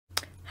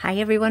Hi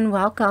everyone,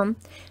 welcome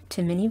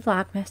to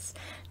Mini-Vlogmas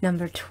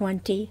number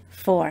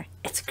 24.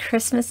 It's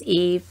Christmas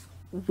Eve.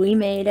 We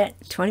made it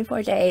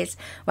 24 days.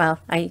 Well,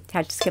 I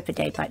had to skip a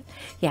day, but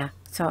yeah.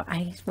 So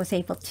I was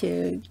able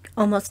to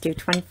almost do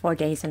 24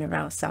 days in a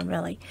row. So I'm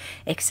really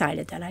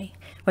excited that I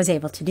was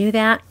able to do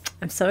that.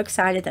 I'm so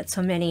excited that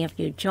so many of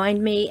you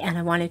joined me, and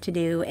I wanted to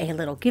do a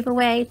little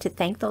giveaway to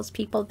thank those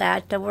people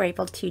that were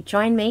able to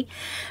join me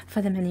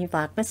for the Mini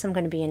Vlogmas. I'm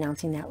going to be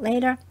announcing that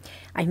later.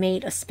 I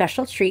made a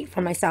special treat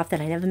for myself that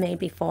I never made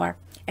before,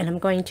 and I'm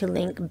going to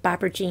link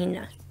Barbara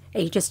Jean,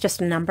 Age is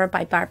Just a Number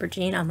by Barbara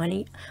Jean, on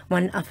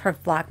one of her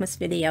Vlogmas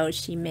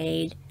videos. She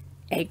made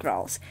egg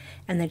rolls,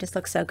 and they just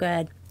look so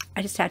good.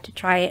 I just had to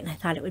try it, and I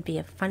thought it would be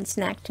a fun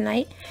snack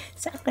tonight,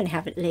 so I'm going to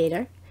have it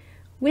later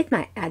with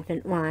my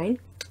Advent wine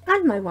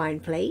on my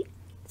wine plate.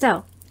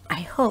 So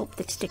I hope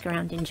that you stick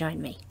around and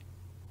join me.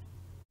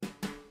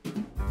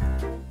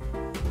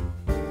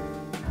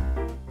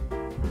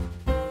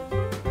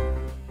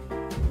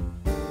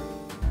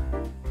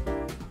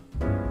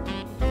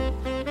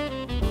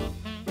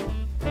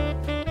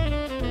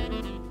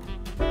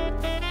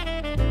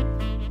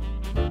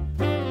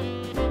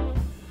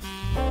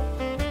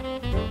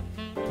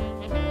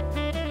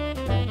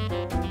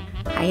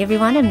 Hi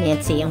everyone, I'm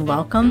Nancy and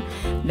welcome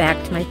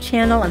back to my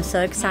channel. I'm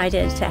so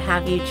excited to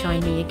have you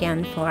join me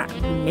again for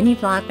Mini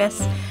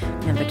Vlogmas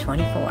number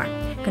 24.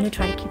 I'm going to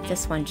try to keep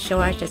this one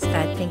short. Just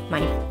I think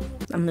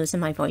I'm losing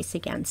my voice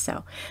again,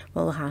 so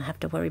we'll have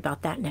to worry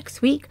about that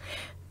next week.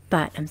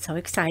 But I'm so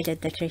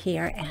excited that you're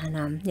here,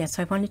 and yeah,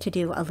 so I wanted to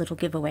do a little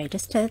giveaway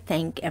just to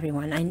thank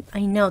everyone. I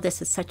know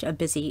this is such a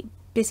busy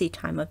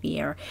time of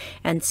year,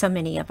 and so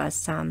many of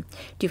us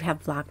do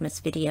have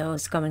Vlogmas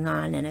videos going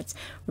on, and it's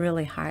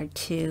really hard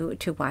to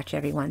watch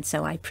everyone.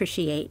 So I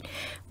appreciate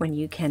when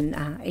you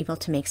can able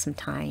to make some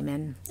time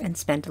and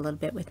spend a little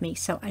bit with me.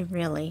 So I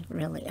really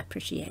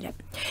appreciate it.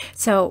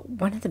 So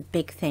one of the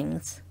big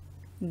things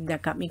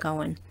that got me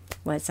going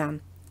was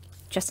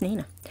just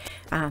Nina.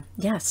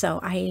 Yeah,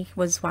 so I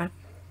was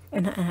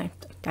and I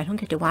don't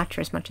get to watch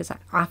her as much as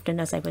often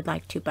as I would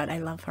like to, but I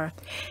love her.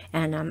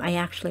 And I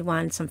actually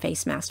won some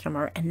face masks from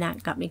her, and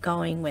that got me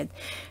going with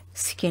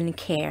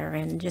skincare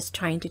and just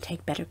trying to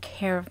take better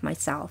care of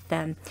myself.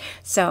 And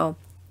so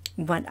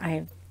what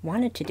I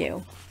wanted to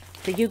do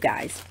for you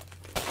guys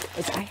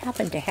is I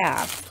happen to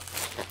have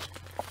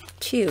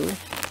 2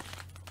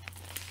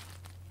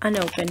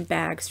 unopened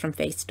bags from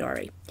Face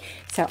Story.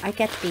 So I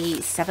get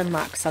the 7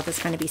 Lux, so there's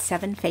going to be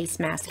 7 face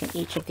masks in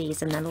each of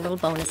these, and then a little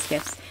bonus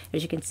gifts.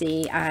 As you can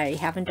see, I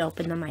haven't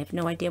opened them. I have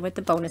no idea what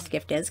the bonus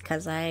gift is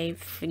because I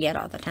forget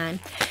all the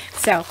time.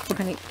 So we're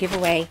going to give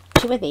away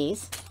 2 of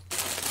these.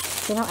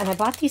 You know, and I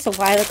bought these a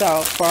while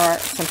ago for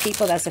some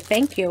people as a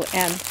thank you,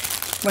 and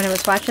when I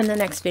was watching the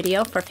next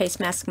video for Face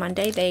Mask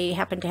Monday, they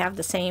happened to have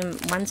the same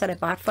ones that I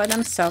bought for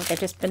them, so they've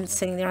just been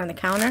sitting there on the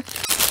counter.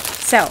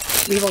 So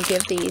we will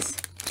give these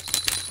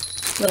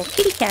little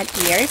kitty cat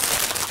ears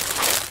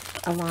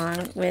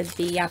along with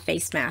the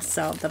face mask,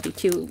 so there'll be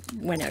 2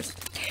 winners.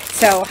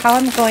 So how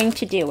I'm going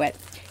to do it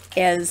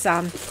is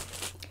I'm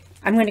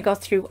going to go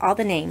through all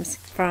the names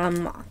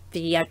from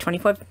the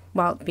 24,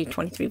 well, it'll be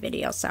 23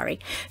 videos, sorry.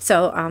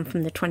 So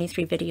from the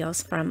 23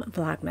 videos from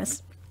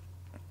Vlogmas.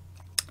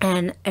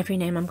 And every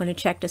name I'm going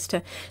to check just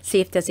to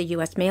see if there's a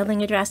U.S.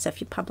 mailing address. If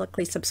you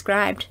publicly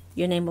subscribed,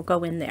 your name will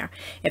go in there.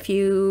 If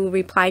you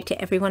reply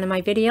to every one of my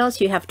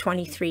videos, you have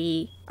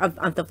 23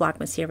 of the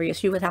Vlogmas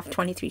series. You would have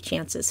 23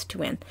 chances to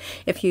win.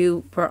 If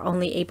you were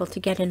only able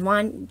to get in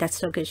 1, that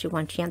still gives you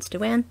 1 chance to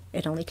win.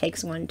 It only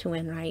takes 1 to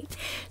win, right?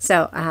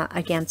 So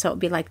again, so it would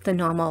be like the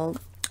normal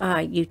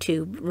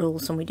YouTube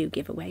rules when we do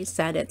giveaways,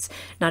 that it's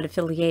not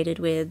affiliated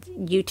with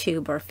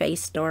YouTube or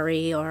Face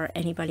Story or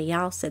anybody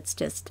else. It's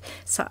just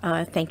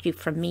thank you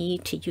from me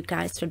to you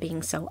guys for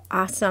being so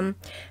awesome.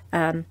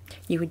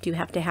 You do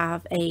have to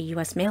have a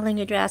U.S. mailing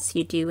address.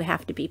 You do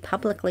have to be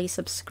publicly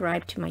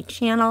subscribed to my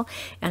channel,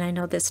 and I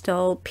know there's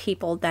still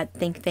people that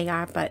think they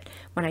are, but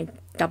when I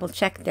double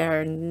check,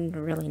 they're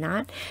really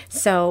not.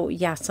 So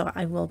yeah, so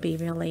I will be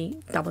really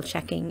double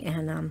checking,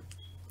 and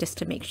just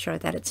to make sure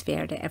that it's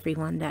fair to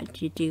everyone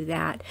that you do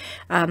that.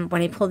 When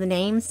I pull the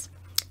names,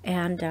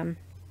 and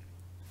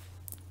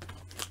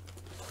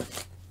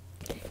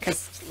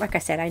because like I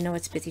said, I know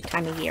it's a busy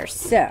time of year.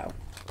 So,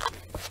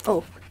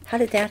 oh, how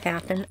did that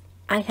happen?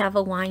 I have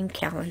a wine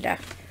calendar.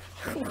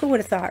 Who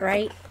would have thought,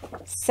 right?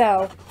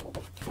 So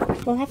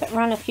we'll have it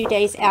run a few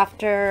days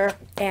after,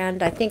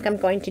 and I think I'm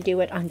going to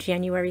do it on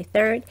January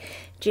 3rd.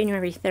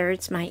 January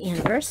 3rd's my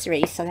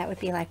anniversary, so that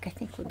would be like, I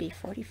think would be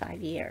 45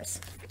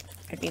 years.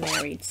 I'd be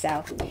married,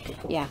 so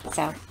yeah,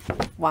 so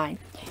wine.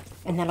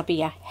 And that'll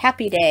be a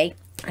happy day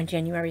on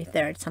January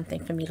 3rd.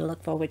 Something for me to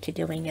look forward to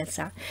doing is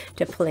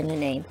to pulling a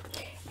name.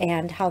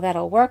 And how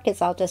that'll work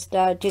is I'll just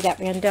do that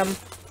random,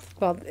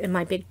 well, in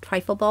my big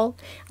trifle bowl,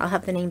 I'll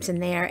have the names in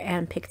there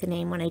and pick the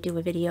name when I do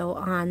a video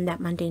on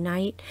that Monday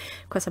night.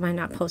 Of course, I might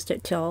not post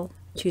it till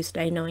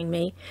Tuesday, knowing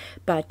me.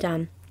 But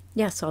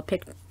yeah, so I'll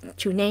pick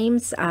 2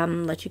 names,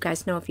 let you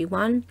guys know if you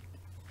won.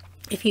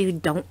 If you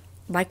don't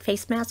like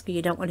face mask, or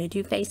you don't want to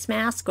do face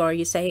mask, or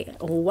you say,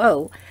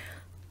 whoa,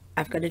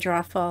 I've got a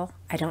drawer full,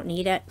 I don't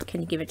need it,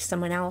 can you give it to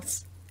someone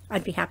else?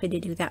 I'd be happy to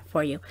do that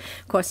for you.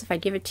 Of course, if I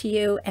give it to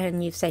you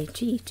and you say,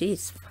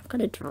 geez, I'm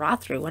going to draw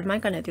through, what am I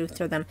going to do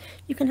through them?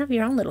 You can have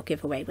your own little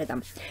giveaway with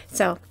them.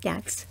 So yeah,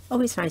 it's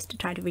always nice to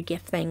try to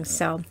regift things.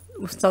 So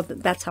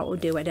that's how we'll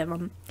do it.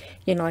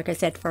 You know, like I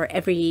said, for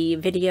every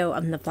video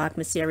on the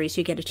Vlogmas series,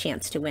 you get a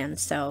chance to win.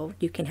 So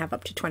you can have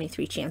up to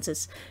 23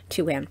 chances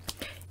to win.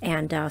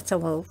 And so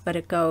we'll let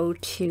it go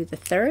to the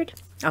 3rd.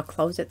 I'll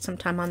close it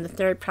sometime on the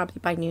 3rd, probably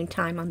by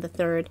noontime on the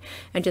 3rd,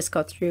 and just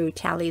go through,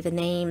 tally the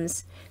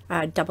names,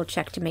 double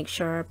check to make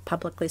sure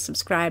publicly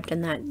subscribed,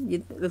 and that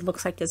it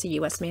looks like there's a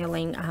U.S.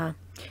 mailing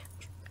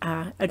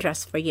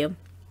address for you.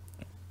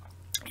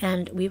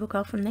 And we will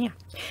go from there.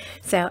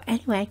 So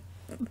anyway,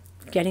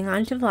 getting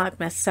on to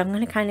Vlogmas. So I'm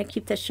going to kind of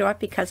keep this short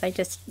because I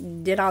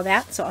just did all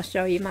that. So I'll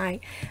show you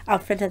my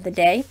outfit of the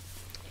day.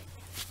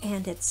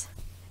 And it's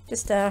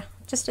just a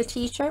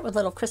t-shirt with a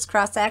little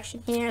crisscross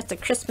action here. It's a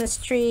Christmas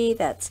tree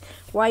that's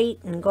white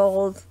and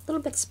gold, a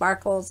little bit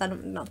sparkles.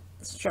 I'm not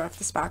sure if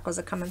the sparkles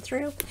are coming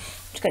through.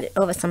 Just got it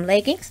over some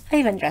leggings. I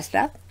even dressed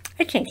up.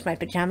 I changed my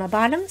pajama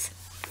bottoms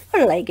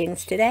for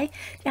leggings today.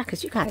 Yeah,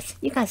 because you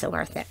guys are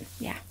worth it.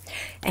 Yeah.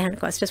 And of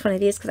course, just one of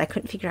these because I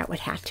couldn't figure out what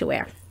hat to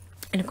wear.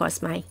 And of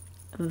course, my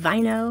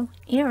Vino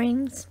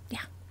earrings. Yeah.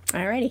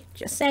 Alrighty,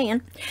 just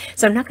saying.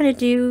 So I'm not going to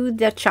do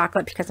the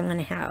chocolate because I'm going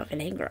to have an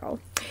egg roll.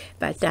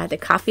 But the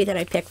coffee that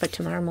I picked for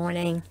tomorrow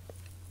morning,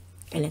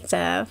 and it's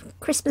a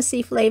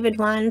Christmassy flavored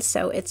one,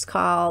 so it's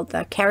called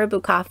the Caribou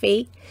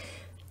Coffee,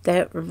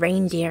 the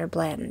Reindeer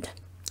Blend.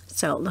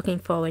 So looking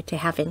forward to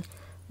having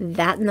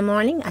that in the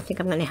morning. I think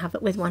I'm going to have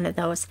it with one of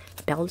those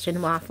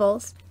Belgian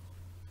waffles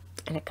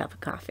and a cup of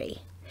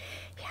coffee.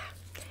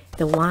 Yeah.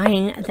 The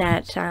wine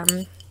that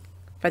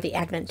for the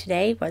Advent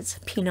today was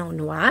Pinot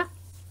Noir.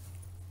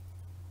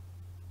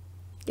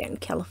 In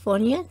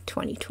California,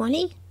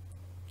 2020.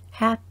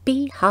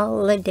 Happy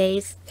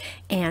holidays.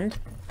 And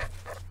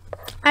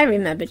I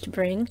remembered to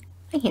bring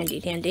a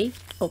handy-dandy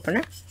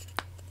opener.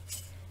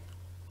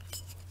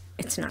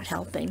 It's not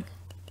helping.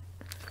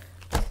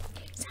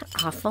 Is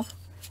that awful?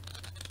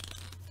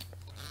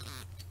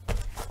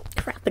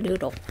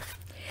 Crap-a-doodle.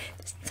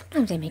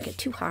 Sometimes I make it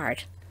too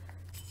hard.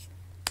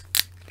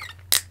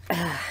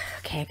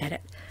 Okay, I got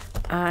it.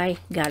 I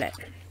got it.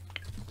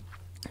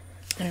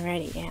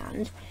 Alrighty,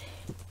 and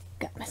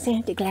got my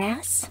Santa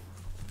glass.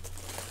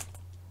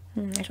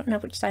 I don't know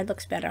which side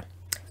looks better.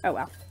 Oh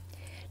well,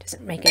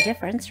 doesn't make a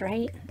difference,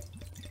 right?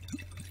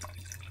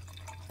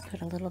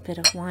 Put a little bit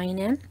of wine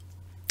in.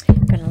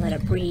 I'm gonna let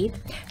it breathe.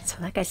 So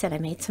like I said, I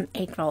made some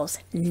egg rolls.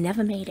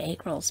 Never made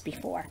egg rolls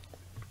before.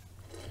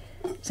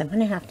 So I'm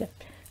gonna have to,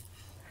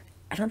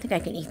 I don't think I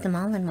can eat them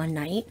all in one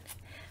night,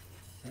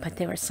 but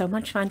they were so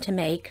much fun to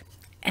make.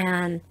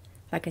 And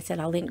like I said,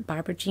 I'll link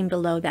Barbara Jean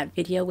below that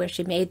video where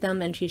she made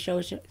them, and she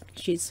shows you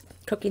she's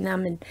cooking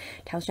them and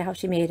tells you how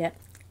she made it.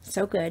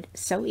 So good,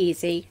 so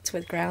easy. It's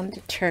with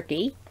ground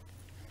turkey.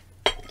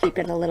 Keep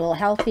it a little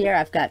healthier.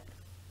 I've got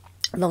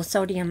low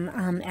sodium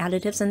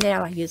additives in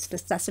there. I use the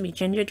sesame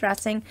ginger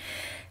dressing.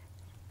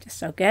 Just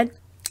so good.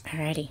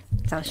 Alrighty,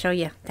 so I'll show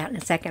you that in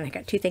a second. I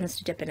got 2 things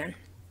to dip it in.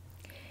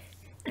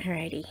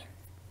 Alrighty.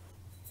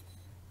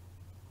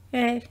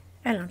 I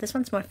don't know, this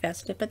one's more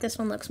festive, but this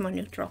one looks more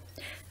neutral.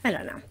 I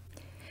don't know.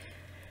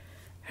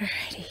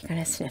 Alrighty,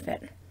 gonna sniff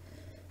it.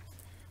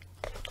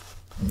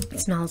 It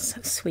smells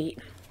sweet,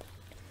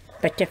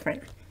 but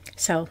different.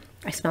 So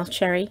I smell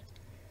cherry,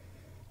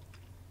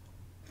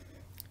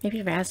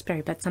 maybe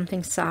raspberry, but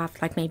something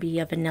soft, like maybe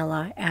a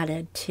vanilla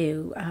added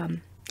to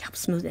help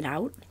smooth it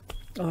out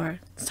or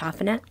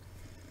soften it.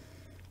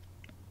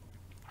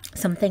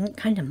 Something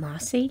kind of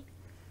mossy.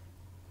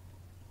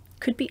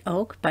 Could be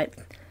oak, but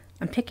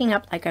I'm picking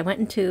up, like I went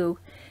into,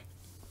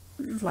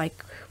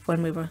 like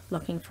when we were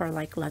looking for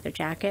like leather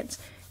jackets,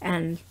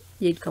 and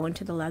you'd go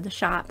into the leather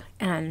shop,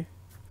 and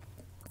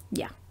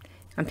yeah,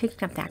 I'm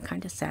picking up that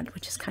kind of scent,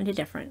 which is kind of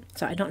different.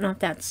 So I don't know if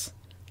that's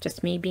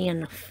just me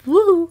being,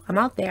 woo, I'm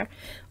out there,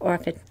 or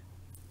if it,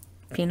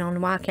 Pinot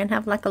Noir can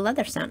have like a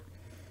leather scent.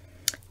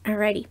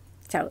 Alrighty,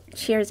 so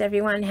cheers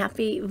everyone.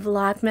 Happy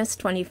Vlogmas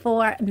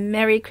 24.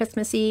 Merry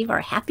Christmas Eve, or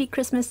Happy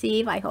Christmas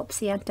Eve. I hope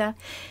Santa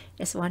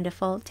is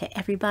wonderful to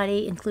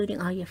everybody, including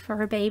all your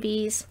fur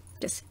babies.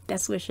 Just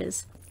best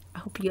wishes. I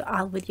hope you're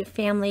all with your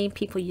family,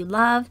 people you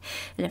love,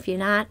 and if you're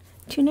not,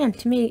 tune in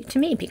to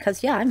me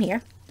because yeah, I'm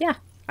here. Yeah,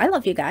 I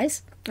love you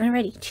guys.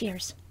 Alrighty,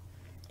 cheers.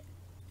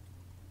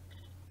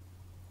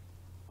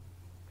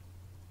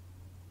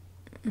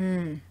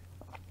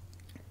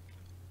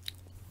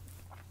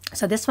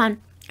 So this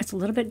one, it's a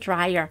little bit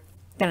drier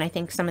than I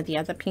think some of the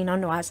other Pinot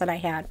Noirs that I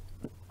had.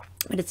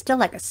 But it's still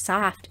like a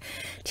soft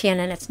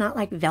tannin. It's not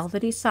like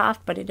velvety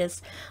soft, but it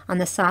is on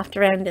the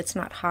softer end. It's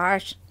not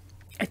harsh.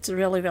 It's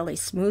really, really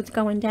smooth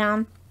going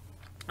down.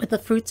 With the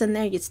fruits in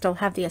there, you still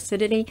have the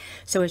acidity.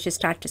 So as you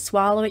start to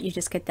swallow it, you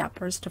just get that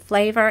burst of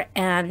flavor,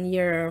 and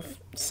your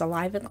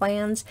saliva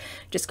glands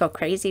just go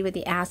crazy with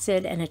the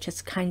acid, and it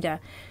just kind of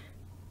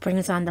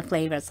brings on the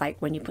flavors, like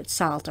when you put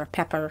salt or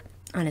pepper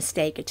on a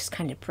steak, it just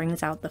kind of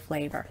brings out the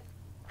flavor.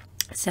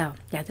 So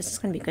yeah, this is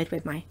going to be good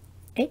with my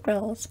egg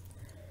rolls.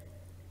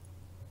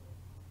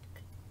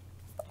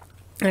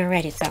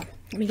 Alrighty, so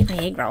let me get my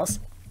egg rolls.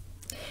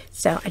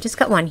 So I just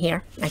got one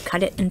here. I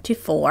cut it into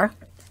 4.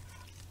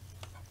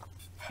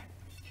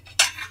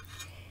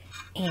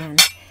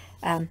 And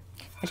I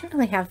don't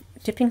really have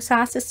dipping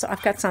sauces, so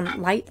I've got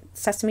some light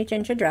sesame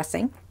ginger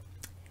dressing,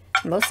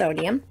 low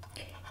sodium,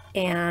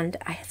 and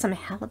I had some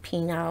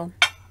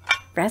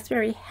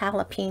raspberry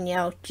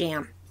jalapeno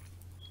jam.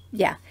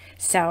 Yeah,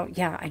 so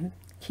yeah, I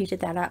heated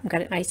that up and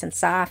got it nice and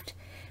soft.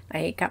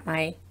 I got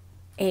my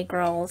egg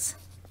rolls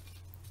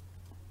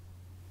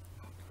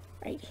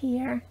right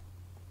here.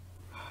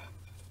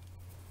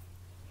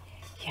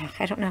 Yeah,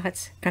 I don't know if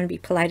it's going to be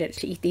polite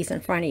to eat these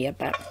in front of you,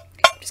 but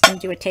I'm just going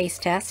to do a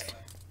taste test.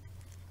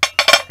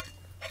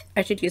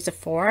 I should use a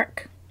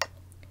fork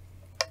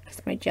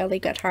because my jelly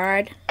got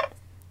hard.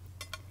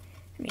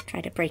 Let me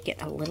try to break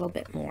it a little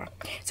bit more.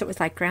 So it was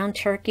like ground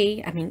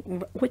turkey. I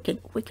mean, wicked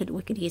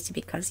easy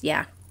because,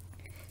 yeah,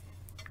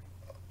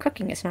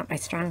 cooking is not my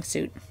strong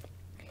suit.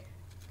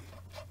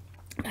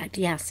 But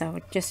yeah,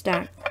 so just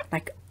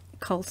like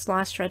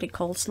coleslaw, shredded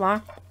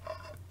coleslaw.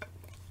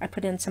 I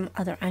put in some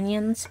other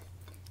onions,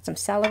 some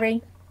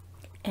celery,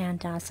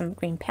 and some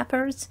green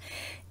peppers,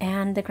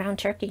 and the ground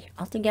turkey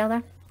all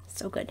together.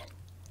 So good.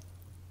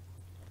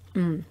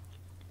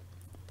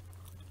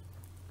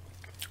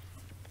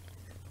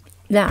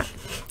 That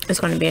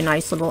is going to be a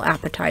nice little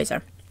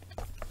appetizer.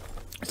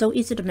 So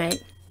easy to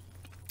make,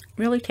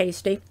 really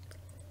tasty,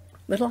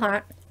 little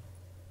hot.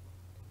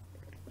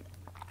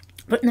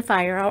 Putting the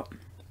fire out.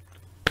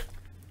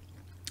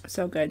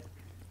 So good.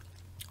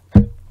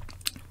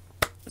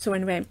 So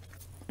anyway,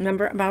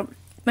 remember about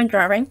my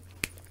drawing.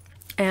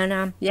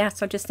 And yeah,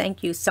 so just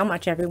thank you so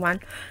much, everyone,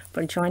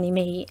 for joining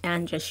me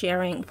and just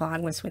sharing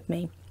Vlogmas with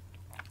me.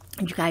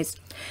 You guys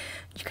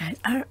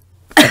are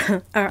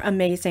are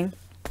amazing.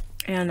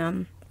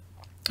 And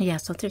yeah,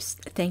 so just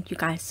thank you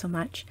guys so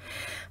much.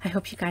 I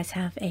hope you guys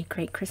have a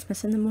great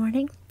Christmas in the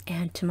morning.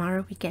 And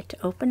tomorrow we get to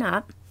open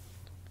up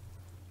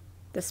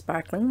the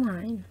sparkling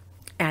wine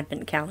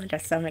advent calendar.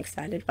 So I'm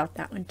excited about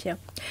that one too.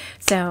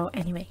 So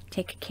anyway,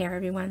 take care,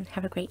 everyone.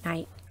 Have a great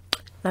night.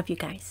 Love you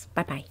guys.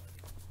 Bye-bye.